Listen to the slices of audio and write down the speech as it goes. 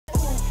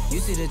You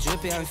see the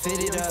drippy, I'm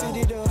fitted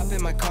up. Hop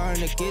in my car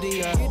and the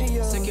giddy up.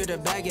 Secure the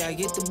bag, yeah, I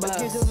get the bus.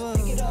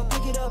 Pick it up,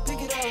 pick it up, pick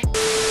it up.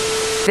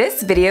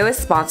 This video is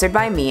sponsored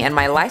by me and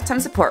my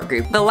Lifetime Support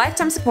Group. The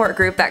Lifetime Support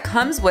Group that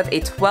comes with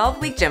a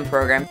 12-week gym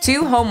program,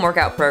 2 home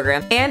workout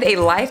programs, and a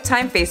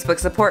lifetime Facebook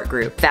support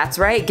group. That's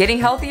right, getting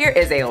healthier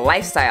is a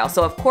lifestyle,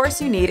 so of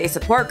course you need a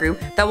support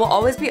group that will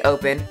always be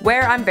open,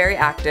 where I'm very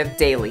active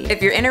daily.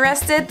 If you're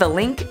interested, the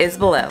link is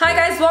below. Hi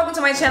guys, welcome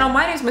to my channel.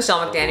 My name is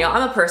Michelle McDaniel.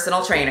 I'm a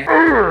personal trainer.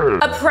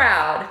 A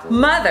proud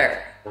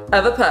mother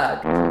of a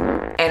pug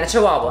and a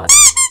chihuahua.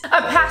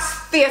 A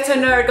past theater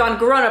nerd gone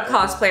grown-up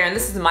cosplayer, and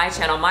this is my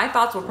channel. My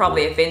thoughts will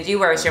probably offend you,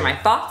 where I share my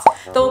thoughts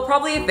that will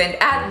probably offend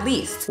at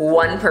least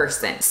one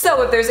person.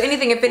 So if there's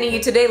anything offending you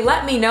today,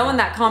 let me know in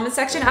that comment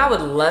section. I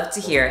would love to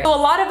hear it. So a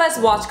lot of us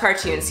watch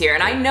cartoons here,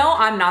 and I know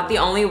I'm not the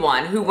only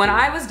one who, when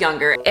I was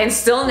younger, and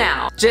still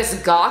now,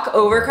 just gawk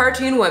over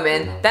cartoon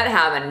women that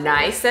have a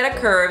nice set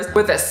of curves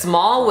with a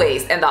small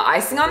waist, and the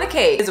icing on the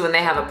cake is when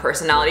they have a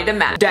personality to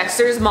match.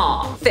 Dexter's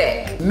mom,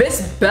 thick.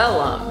 Miss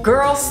Bellum,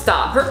 girl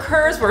stop. Her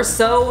curves were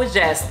so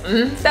just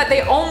that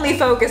they only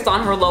focused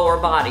on her lower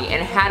body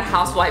and had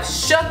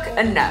housewives shook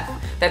enough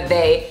that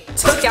they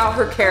took out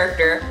her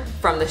character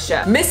from the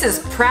show.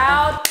 Mrs.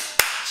 Proud,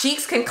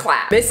 cheeks can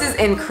clap. Mrs.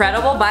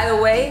 Incredible, by the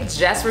way,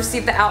 just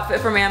received the outfit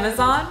from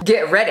Amazon.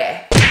 Get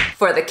ready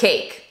for the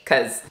cake,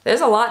 because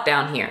there's a lot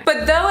down here.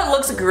 But though it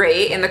looks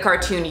great in the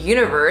cartoon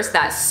universe,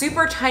 that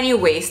super tiny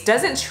waist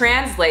doesn't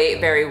translate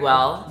very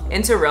well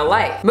into real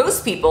life.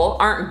 Most people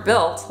aren't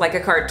built like a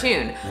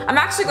cartoon. I'm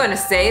actually going to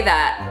say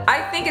that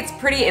I think it's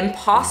pretty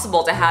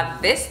impossible to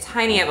have this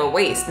tiny of a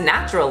waist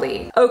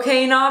naturally.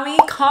 Okay, Nami,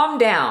 calm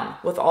down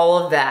with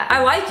all of that.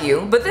 I like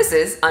you, but this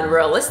is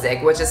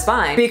unrealistic, which is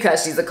fine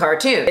because she's a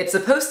cartoon. It's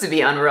supposed to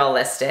be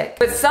unrealistic.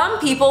 But some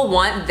people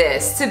want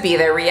this to be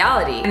their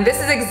reality. And this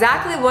is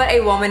exactly what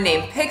a woman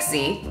named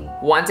Pixie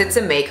wanted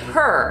to make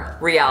her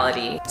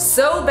reality.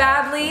 So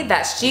badly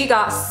that she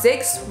got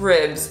 6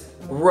 ribs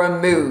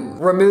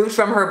removed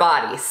from her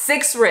body.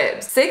 6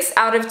 ribs, 6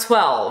 out of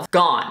 12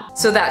 gone,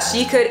 so that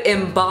she could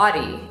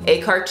embody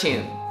a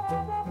cartoon.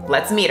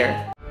 Let's meet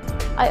her.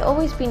 I've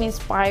always been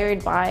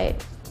inspired by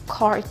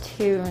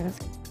cartoons,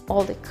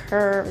 all the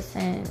curves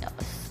and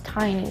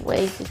tiny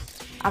waists.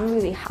 I'm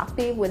really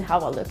happy with how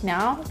I look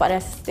now, but I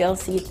still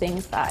see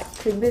things that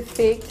could be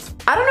fixed.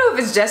 I don't know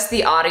if it's just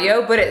the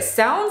audio, but it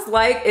sounds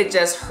like it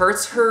just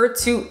hurts her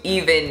to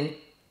even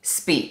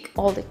speak.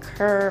 All the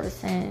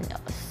curves and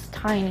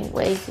tiny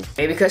waists.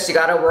 Maybe because she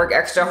gotta work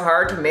extra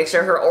hard to make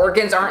sure her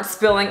organs aren't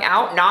spilling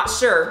out, not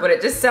sure, but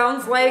it just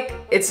sounds like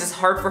it's just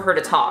hard for her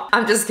to talk.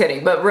 I'm just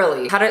kidding, but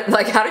really, how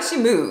does she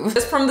move?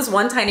 Just from this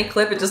one tiny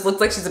clip, it just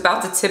looks like she's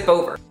about to tip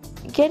over.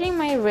 Getting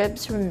my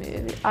ribs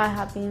removed, I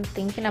have been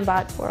thinking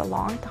about for a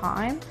long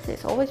time.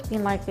 It's always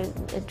been like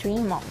a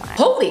dream of mine.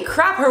 Holy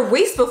crap, her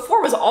waist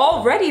before was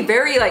already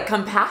very like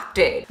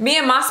compacted. Me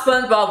and my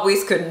SpongeBob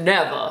waist could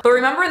never. But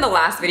remember in the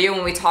last video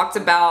when we talked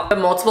about the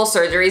multiple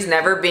surgeries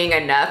never being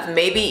enough,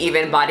 maybe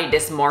even body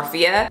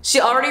dysmorphia?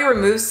 She already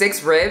removed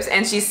 6 ribs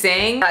and she's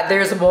saying that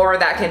there's more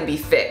that can be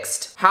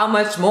fixed. How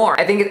much more?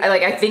 I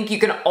think you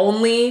can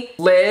only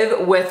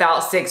live without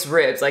 6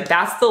 ribs. Like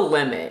that's the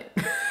limit.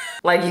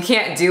 Like you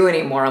can't do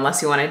anymore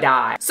unless you want to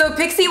die. So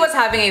Pixie was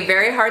having a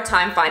very hard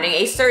time finding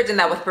a surgeon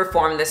that would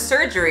perform this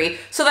surgery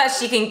so that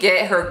she can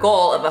get her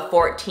goal of a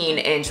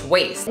 14-inch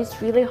waist.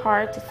 It's really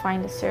hard to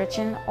find a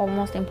surgeon,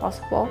 almost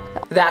impossible.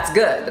 That's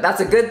good.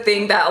 That's a good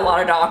thing that a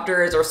lot of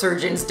doctors or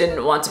surgeons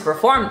didn't want to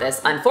perform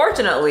this.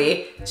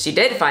 Unfortunately, she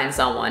did find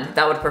someone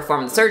that would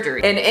perform the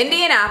surgery. In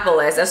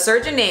Indianapolis, a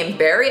surgeon named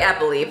Barry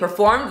Eppley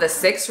performed the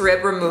 6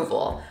 rib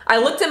removal. I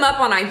looked him up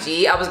on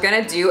IG. I was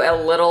gonna do a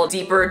little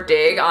deeper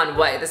dig on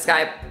what this guy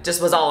just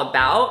was all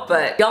about,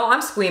 but y'all,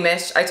 I'm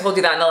squeamish. I told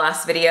you that in the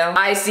last video.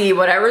 I see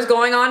whatever's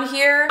going on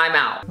here, I'm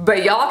out.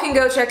 But y'all can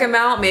go check him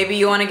out. Maybe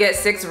you wanna get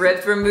 6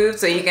 ribs removed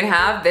so you can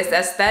have this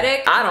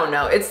aesthetic. I don't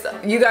know,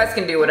 you guys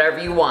can do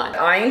whatever you want.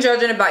 I ain't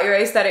judging about your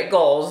aesthetic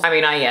goals. I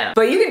mean, I am.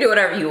 But you can do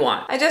whatever you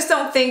want. I just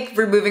don't think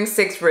removing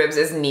 6 ribs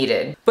is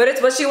needed. But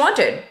it's what she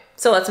wanted.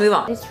 So let's move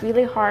on. It's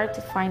really hard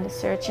to find a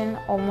surgeon,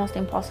 almost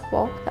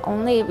impossible. The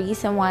only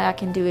reason why I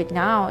can do it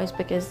now is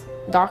because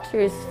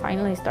doctors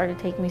finally started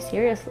taking me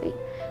seriously,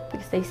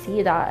 because they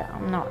see that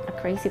I'm not a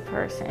crazy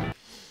person.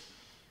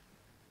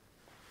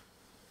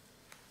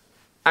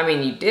 I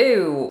mean, you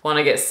do want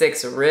to get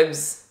 6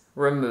 ribs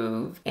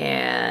removed,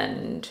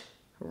 and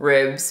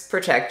ribs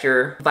protect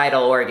your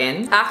vital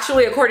organs.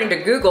 Actually, according to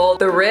Google,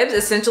 the ribs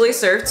essentially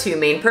serve 2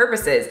 main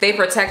purposes. They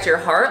protect your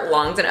heart,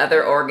 lungs, and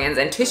other organs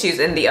and tissues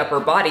in the upper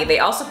body. They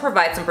also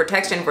provide some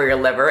protection for your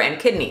liver and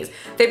kidneys.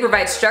 They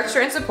provide structure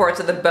and support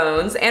to the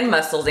bones and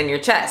muscles in your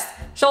chest,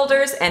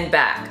 shoulders, and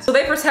back. So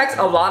they protect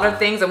a lot of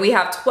things, and we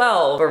have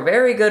 12 for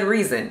very good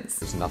reasons.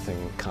 There's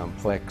nothing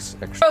complex,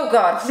 Oh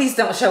God, please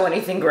don't show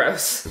anything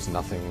gross. There's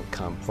nothing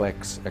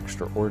complex,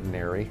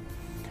 extraordinary,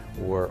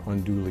 or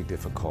unduly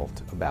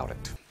difficult about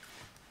it.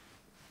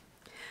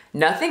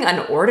 Nothing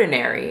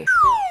unordinary.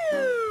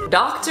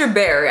 Dr.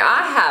 Barry,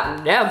 I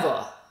have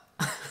never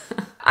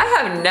I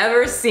have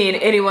never seen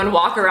anyone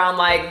walk around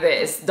like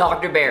this,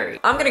 Dr. Barry.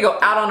 I'm gonna go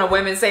out on a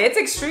whim and say it's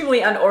extremely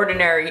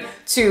unordinary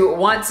to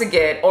want to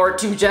get or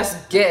to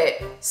just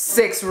get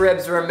 6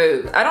 ribs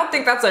removed. I don't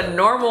think that's a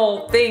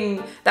normal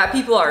thing that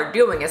people are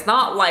doing. It's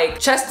not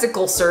like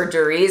chesticle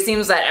surgery. It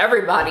seems that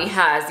everybody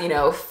has, you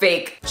know,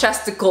 fake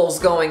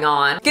chesticles going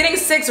on. Getting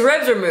 6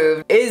 ribs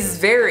removed is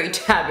very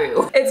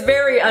taboo. It's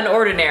very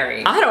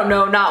unordinary. I don't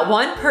know not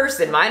one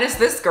person, minus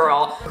this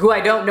girl, who I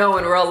don't know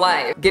in real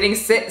life, getting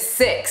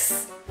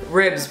 6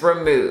 ribs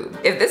removed.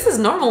 If this is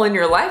normal in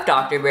your life,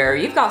 Dr.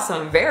 Barry, you've got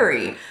some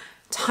very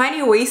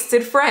tiny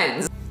waisted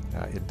friends.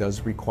 It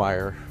does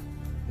require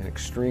an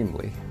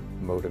extremely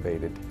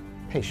motivated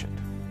patient,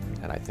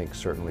 and I think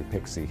certainly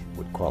Pixie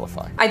would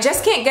qualify. I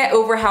just can't get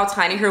over how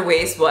tiny her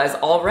waist was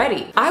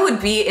already. I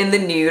would be in the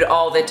nude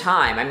all the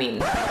time. I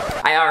mean,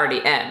 I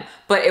already am,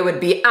 but it would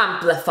be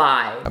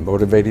amplified. A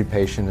motivated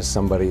patient is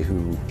somebody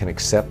who can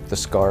accept the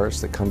scars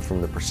that come from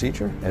the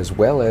procedure, as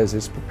well as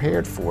is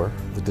prepared for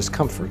the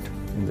discomfort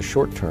in the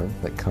short term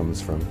that comes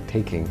from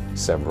taking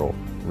several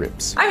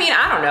ribs. I mean,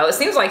 I don't know. It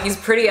seems like he's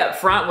pretty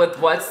upfront with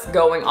what's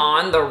going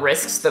on, the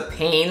risks, the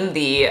pain,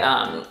 the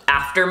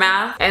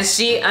aftermath. And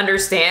she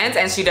understands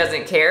and she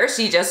doesn't care.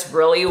 She just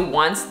really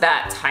wants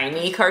that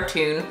tiny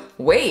cartoon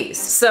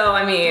waist. So,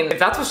 I mean, if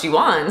that's what she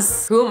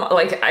wants, who am I,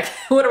 like,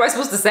 what am I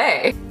supposed to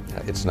say?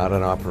 It's not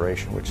an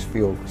operation which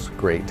feels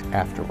great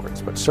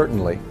afterwards, but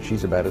certainly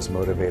she's about as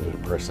motivated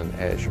a person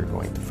as you're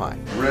going to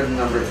find. Rib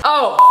number.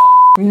 Oh.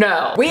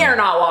 No, we are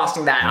not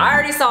watching that. I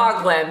already saw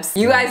a glimpse.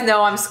 You guys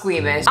know I'm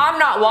squeamish. I'm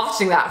not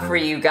watching that for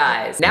you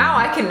guys. Now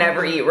I can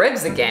never eat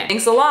ribs again.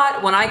 Thanks a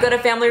lot. When I go to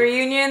family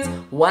reunions,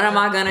 what am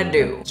I gonna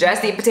do?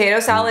 Just eat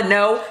potato salad?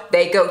 No,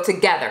 they go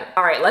together.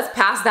 All right, let's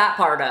pass that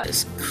part up.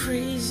 It's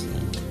crazy.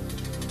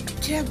 I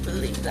can't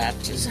believe that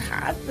just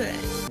happened.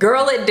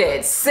 Girl, it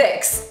did.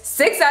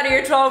 6 out of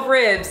your 12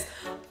 ribs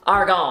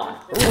are gone.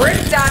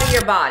 Ripped out of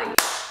your body.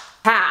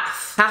 Half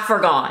are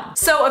gone.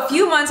 So a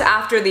few months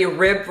after the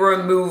rib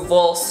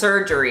removal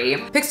surgery,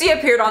 Pixie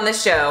appeared on the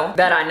show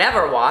that I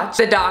never watched,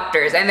 The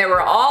Doctors, and they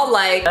were all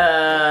like,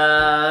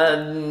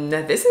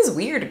 this is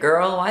weird,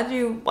 girl. Why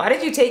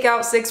did you take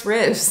out 6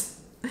 ribs?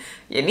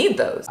 You need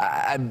those.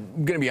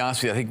 I'm gonna be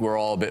honest with you, I think we're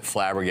all a bit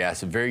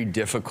flabbergasted. Very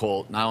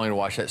difficult, not only to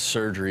watch that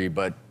surgery,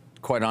 but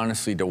quite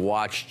honestly, to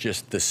watch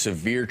just the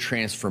severe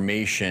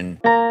transformation.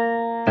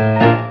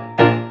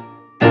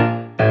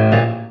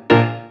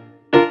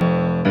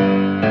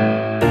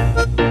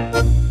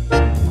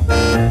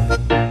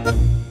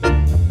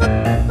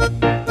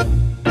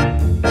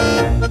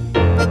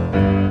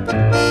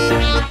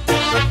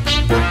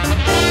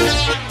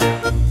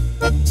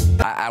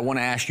 I want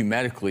to ask you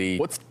medically,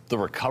 what's the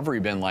recovery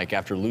been like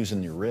after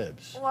losing your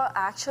ribs? Well,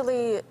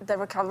 actually, the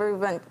recovery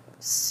went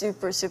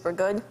super, super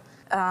good.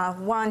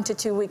 1 to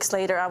 2 weeks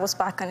later, I was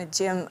back on the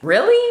gym.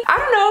 Really? I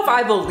don't know if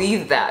I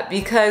believe that,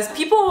 because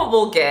people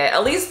will get,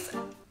 at least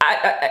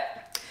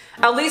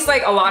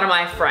like a lot of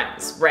my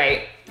friends,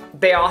 right?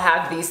 They all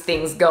have these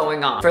things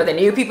going on. For the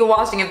new people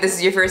watching, if this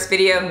is your first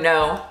video,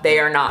 no, they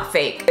are not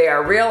fake. They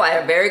are real. I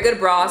have very good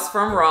bras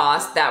from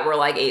Ross that were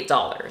like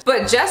 $8.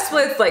 But just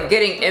with like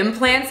getting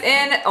implants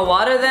in, a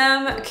lot of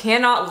them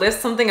cannot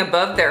lift something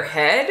above their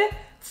head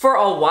for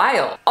a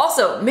while.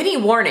 Also, mini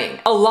warning,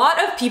 a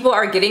lot of people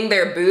are getting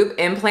their boob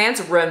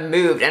implants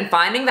removed and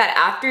finding that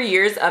after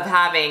years of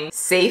having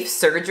safe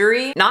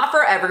surgery, not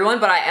for everyone,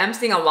 but I am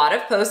seeing a lot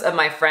of posts of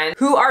my friends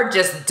who are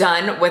just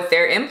done with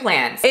their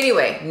implants.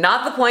 Anyway,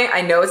 not the point.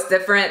 I know it's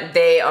different.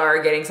 They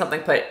are getting something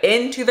put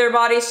into their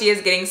body. She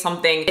is getting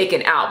something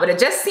taken out, but it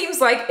just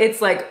seems like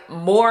it's like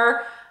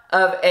more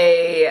of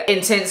a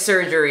intense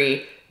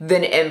surgery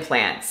than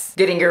implants,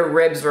 getting your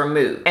ribs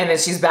removed. And then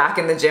she's back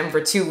in the gym for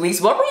 2 weeks.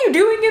 What were you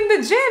doing in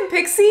the gym,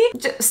 Pixie?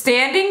 Just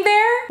standing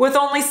there with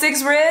only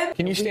 6 ribs?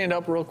 Can you stand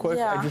up real quick?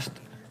 Yeah.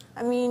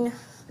 I mean,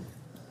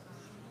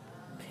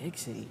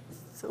 Pixie.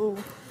 so.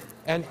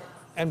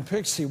 And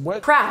Pixie,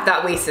 what? Crap,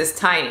 that waist is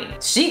tiny.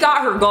 She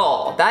got her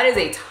goal. That is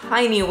a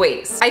tiny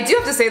waist. I do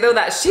have to say though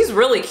that she's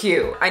really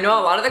cute. I know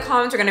a lot of the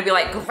comments are gonna be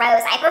like, gross,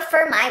 I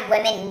prefer my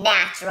women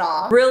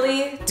natural.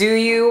 Really? Do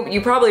you?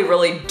 You probably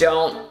really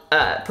don't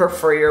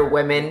prefer your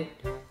women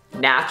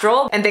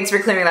natural. And thanks for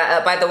clearing that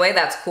up, by the way,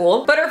 that's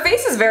cool. But her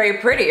face is very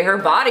pretty. Her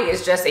body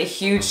is just a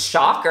huge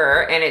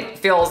shocker and it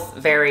feels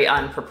very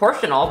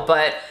unproportional,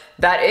 but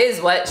that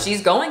is what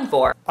she's going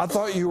for. I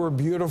thought you were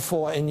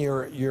beautiful in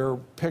your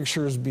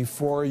pictures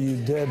before you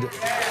did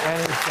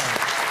anything.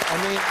 I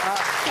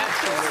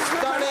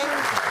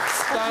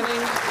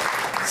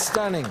mean,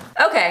 stunning.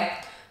 Okay.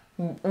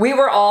 We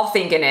were all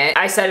thinking it.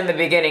 I said in the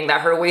beginning that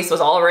her waist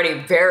was already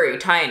very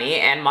tiny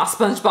and my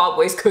SpongeBob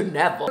waist could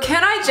never.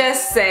 Can I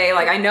just say,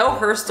 like, I know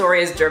her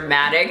story is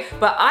dramatic,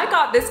 but I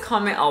got this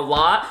comment a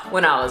lot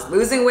when I was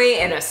losing weight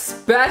and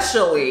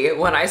especially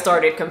when I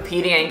started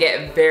competing and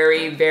get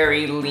very,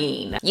 very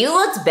lean. You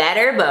looked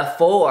better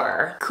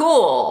before.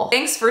 Cool.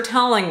 Thanks for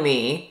telling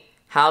me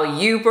how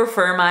you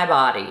prefer my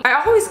body.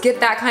 I always get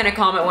that kind of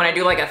comment when I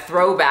do like a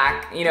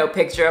throwback, you know,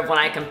 picture of when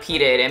I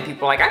competed and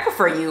people are like, I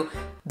prefer you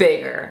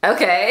bigger,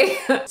 okay?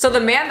 So the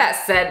man that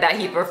said that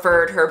he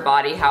preferred her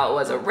body how it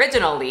was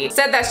originally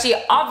said that she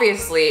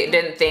obviously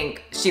didn't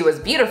think she was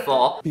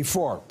beautiful.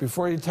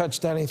 Before you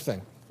touched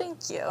anything.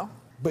 Thank you.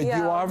 But Yeah,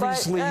 you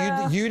obviously,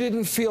 you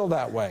didn't feel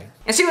that way.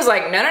 And she was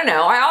like, no, no,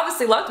 no, I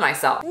obviously loved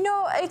myself.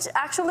 No,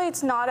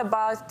 it's not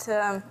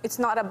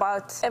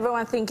about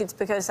everyone think it's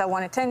because I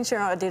want attention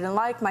or I didn't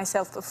like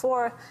myself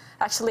before.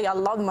 Actually, I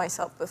loved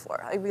myself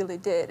before. I really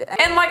did.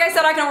 And like I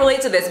said, I can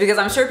relate to this because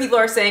I'm sure people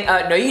are saying,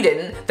 no you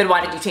didn't, then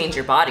why did you change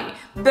your body?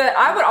 But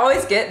I would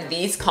always get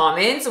these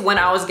comments when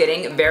I was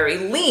getting very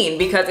lean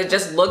because it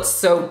just looks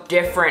so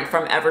different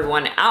from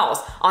everyone else.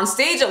 On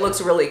stage, it looks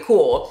really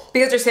cool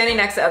because you're standing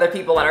next to other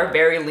people that are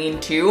very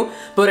lean too,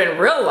 but in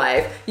real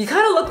life, you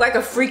kind of look like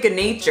a freak of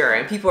nature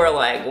and people are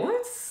like,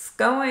 what's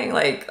going?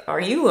 Like,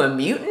 are you a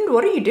mutant?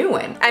 What are you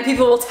doing? And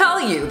people will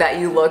tell you that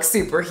you look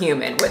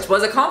superhuman, which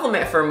was a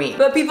compliment for me.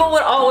 But people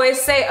would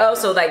always say, oh,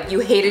 so like you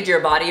hated your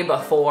body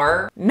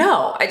before?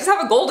 No, I just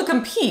have a goal to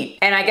compete.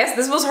 And I guess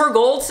this was her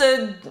goal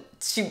to,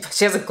 she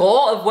has a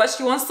goal of what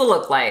she wants to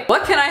look like.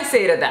 What can I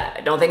say to that?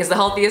 I don't think it's the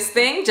healthiest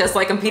thing, just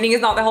like competing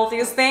is not the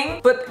healthiest thing,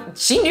 but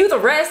she knew the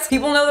risk.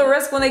 People know the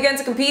risk when they get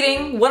into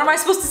competing. What am I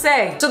supposed to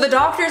say? So the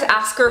doctors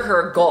ask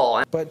her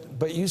goal.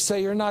 But you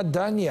say you're not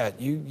done yet.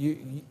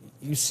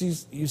 You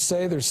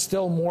say there's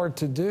still more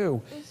to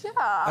do. Yeah.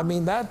 I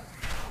mean, that,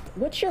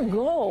 what's your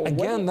goal?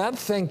 again, that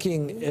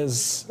thinking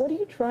is, What are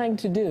you trying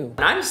to do?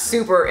 And I'm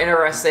super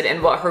interested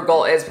in what her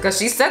goal is because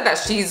she said that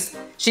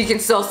she can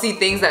still see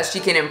things that she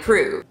can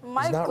improve.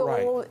 My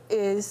goal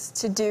is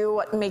to do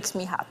what makes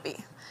me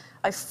happy.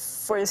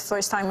 For the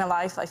first time in my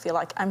life, I feel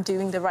like I'm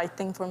doing the right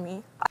thing for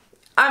me.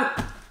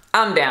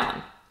 I'm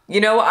down. You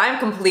know, I'm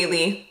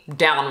completely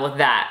down with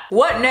that.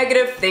 What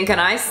negative thing can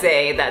I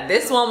say that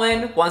this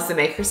woman wants to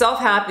make herself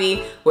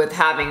happy with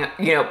having,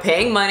 you know,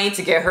 paying money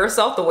to get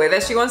herself the way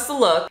that she wants to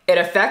look? It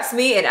affects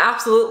me in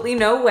absolutely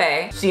no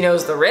way. She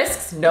knows the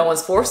risks, no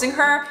one's forcing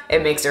her,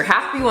 it makes her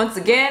happy once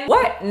again.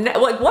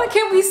 What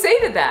can we say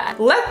to that?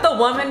 Let the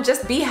woman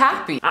just be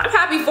happy. I'm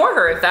happy for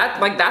her. If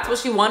that's what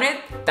she wanted,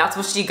 that's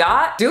what she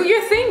got. Do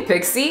your thing,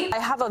 Pixie. I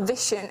have a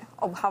vision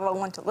of how I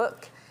want to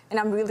look, and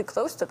I'm really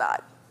close to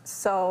that.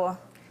 So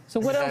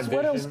what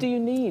else do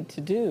you need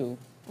to do?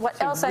 What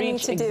else I need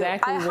to do?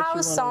 I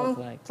have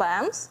some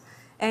plans,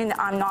 and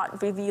I'm not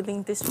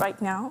revealing this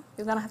right now.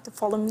 You're gonna have to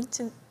follow me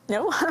to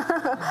know.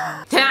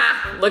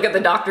 Look at the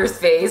doctor's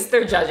face.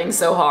 They're judging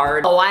so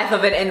hard. The life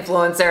of an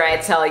influencer, I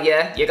tell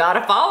you. You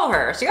gotta follow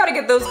her. She gotta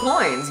get those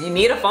coins. You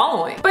need a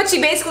following. But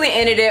she basically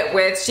ended it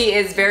with she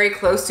is very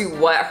close to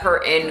what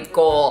her end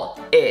goal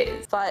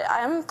is. But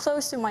I'm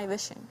close to my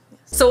vision.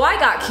 So I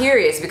got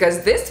curious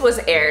because this was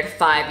aired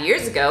 5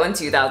 years ago in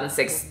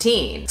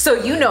 2016. So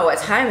you know what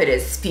time it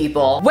is,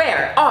 people.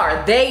 Where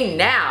are they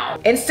now?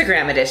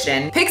 Instagram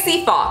edition.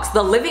 Pixie Fox,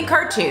 the living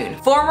cartoon,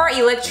 former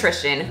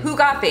electrician who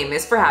got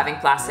famous for having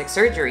plastic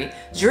surgery,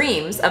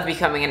 dreams of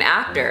becoming an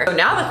actor. So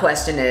now the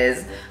question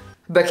is,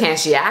 but can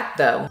she act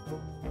though?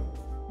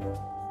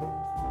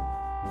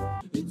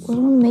 We're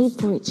all made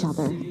for each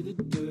other.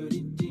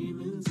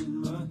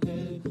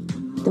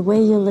 The way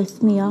you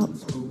lift me up,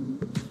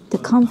 the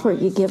comfort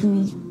you give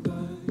me,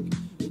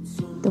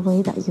 the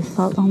way that you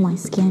felt on my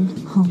skin,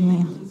 oh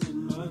man.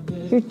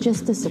 You're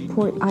just the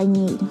support I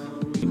need.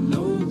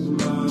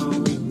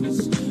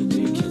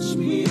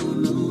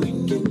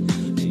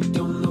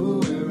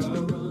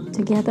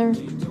 Together,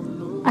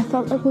 I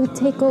felt like we would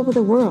take over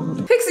the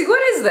world. Pixie,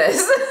 what is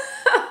this?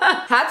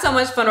 Had so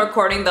much fun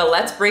recording the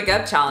Let's Break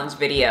Up challenge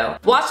video.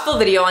 Watch full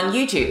video on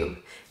YouTube.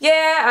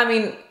 Yeah, I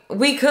mean,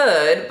 we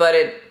could, but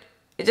it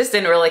just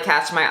didn't really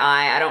catch my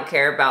eye. I don't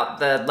care about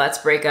the Let's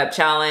Break Up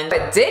challenge.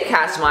 What did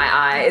catch my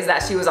eye is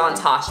that she was on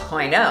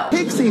Tosh.0.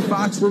 Pixie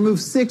Fox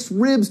removed 6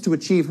 ribs to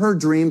achieve her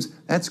dreams.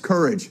 That's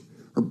courage.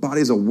 Her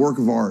body's a work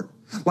of art.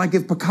 Like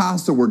if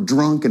Picasso were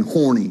drunk and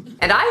horny.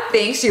 And I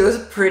think she was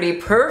pretty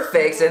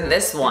perfect in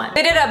this one.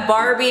 They did a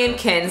Barbie and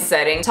Ken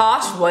setting.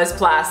 Tosh was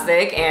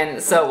plastic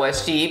and so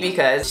was she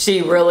because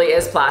she really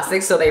is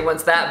plastic, so they went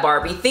to that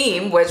Barbie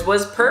theme, which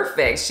was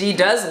perfect. She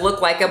does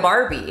look like a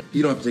Barbie.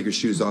 You don't have to take your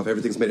shoes off.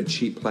 Everything's made of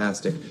cheap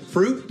plastic.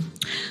 Fruit?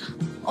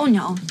 Oh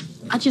no,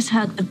 I just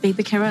had a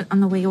baby carrot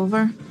on the way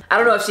over. I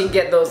don't know if she can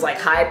get those like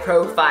high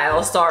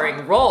profile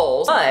starring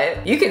roles,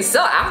 but you can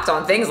still act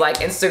on things like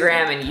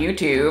Instagram and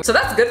YouTube, so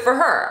that's good for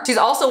her. She's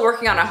also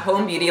working on a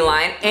home beauty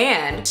line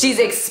and she's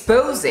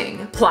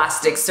exposing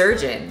plastic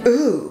surgeon.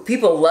 Ooh,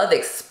 people love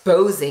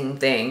exposing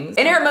things.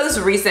 In her most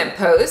recent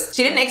post,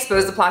 she didn't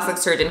expose the plastic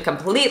surgeon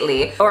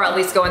completely, or at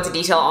least go into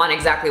detail on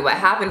exactly what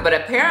happened, but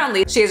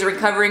apparently she is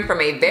recovering from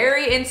a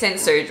very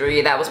intense surgery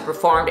that was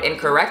performed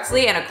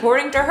incorrectly, and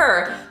according to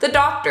her, the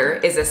doctor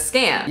is a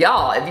scam.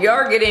 Y'all, if you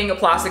are getting a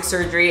plastic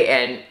surgery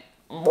and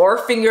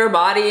morphing your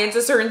body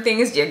into certain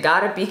things, you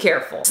gotta be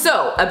careful.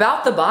 So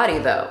about the body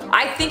though,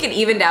 I think it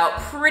evened out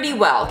pretty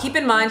well. Keep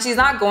in mind, she's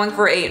not going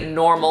for a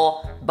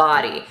normal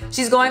body.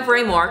 She's going for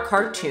a more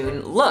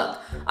cartoon look.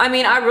 I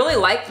mean, I really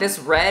like this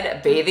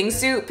red bathing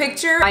suit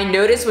picture. I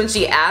noticed when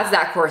she adds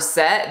that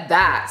corset,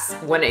 that's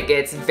when it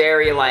gets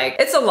very like,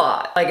 it's a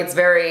lot. Like it's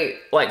very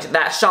like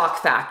that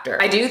shock factor.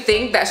 I do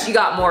think that she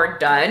got more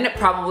done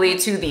probably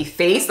to the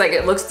face. Like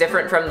it looks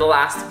different from the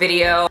last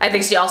video. I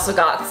think she also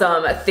got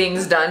some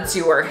things done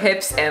to her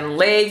hips and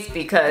legs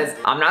because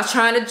I'm not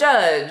trying to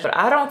judge, but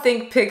I don't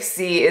think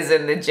Pixie is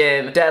in the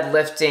gym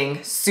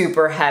deadlifting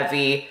super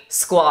heavy,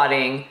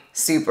 squatting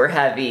super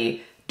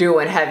heavy,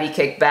 doing heavy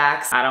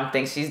kickbacks. I don't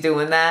think she's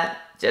doing that.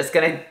 Just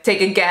gonna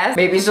take a guess.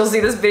 Maybe she'll see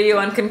this video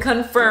and can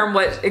confirm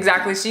what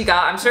exactly she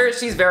got. I'm sure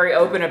she's very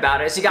open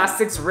about it. She got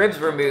 6 ribs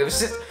removed.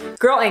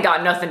 Girl ain't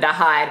got nothing to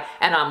hide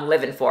and I'm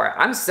living for it.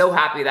 I'm so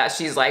happy that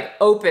she's like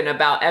open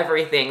about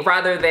everything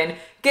rather than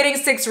getting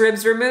 6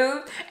 ribs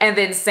removed and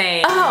then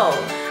saying, oh,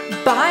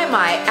 buy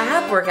my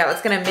ab workout.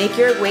 It's gonna make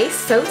your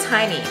waist so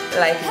tiny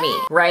like me,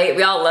 right?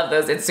 We all love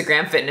those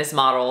Instagram fitness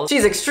models.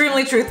 She's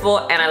extremely truthful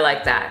and I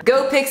like that.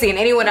 Go Pixie and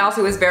anyone else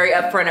who is very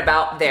upfront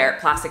about their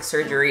plastic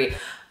surgery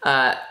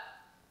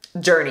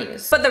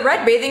journeys. But the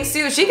red bathing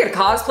suit, she could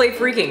cosplay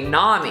freaking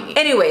Nami.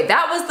 Anyway,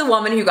 that was the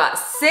woman who got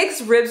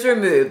 6 ribs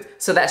removed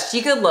so that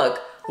she could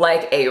look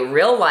like a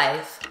real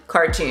life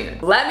cartoon.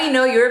 Let me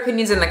know your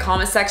opinions in the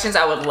comment sections.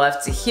 I would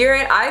love to hear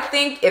it. I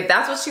think if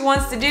that's what she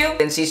wants to do,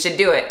 then she should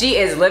do it. She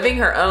is living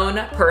her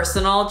own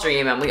personal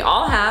dream and we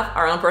all have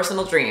our own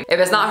personal dream. If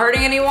it's not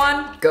hurting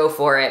anyone, go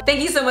for it.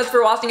 Thank you so much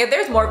for watching. If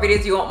there's more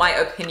videos you want my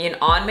opinion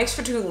on, make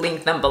sure to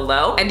link them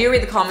below. And do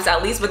read the comments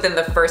at least within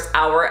the first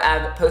hour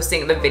of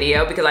posting the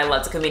video because I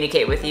love to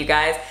communicate with you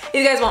guys. If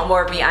you guys want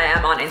more of me, I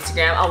am on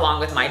Instagram along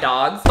with my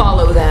dogs.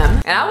 Follow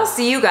them and I will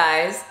see you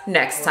guys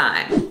next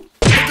time.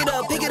 Pick it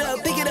up, pick it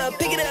up, pick it up,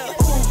 pick it up.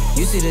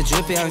 You see the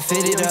drip, yeah, I'm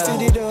fitted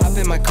up. Hop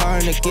in my car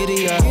and the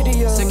giddy up.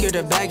 Secure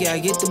the bag, yeah, I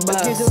get the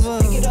bus.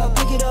 Pick it up,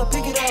 pick it up,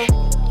 pick it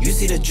up. You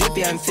see the drip,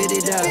 yeah, I'm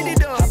fitted up.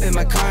 Hop in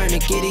my car and the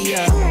giddy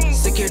up.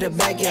 Secure the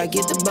bag, yeah, I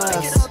get the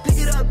bus. Pick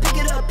it up, pick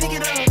it up, pick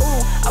it up, pick it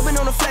up. I've been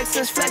on the flex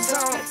since flex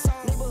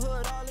zone.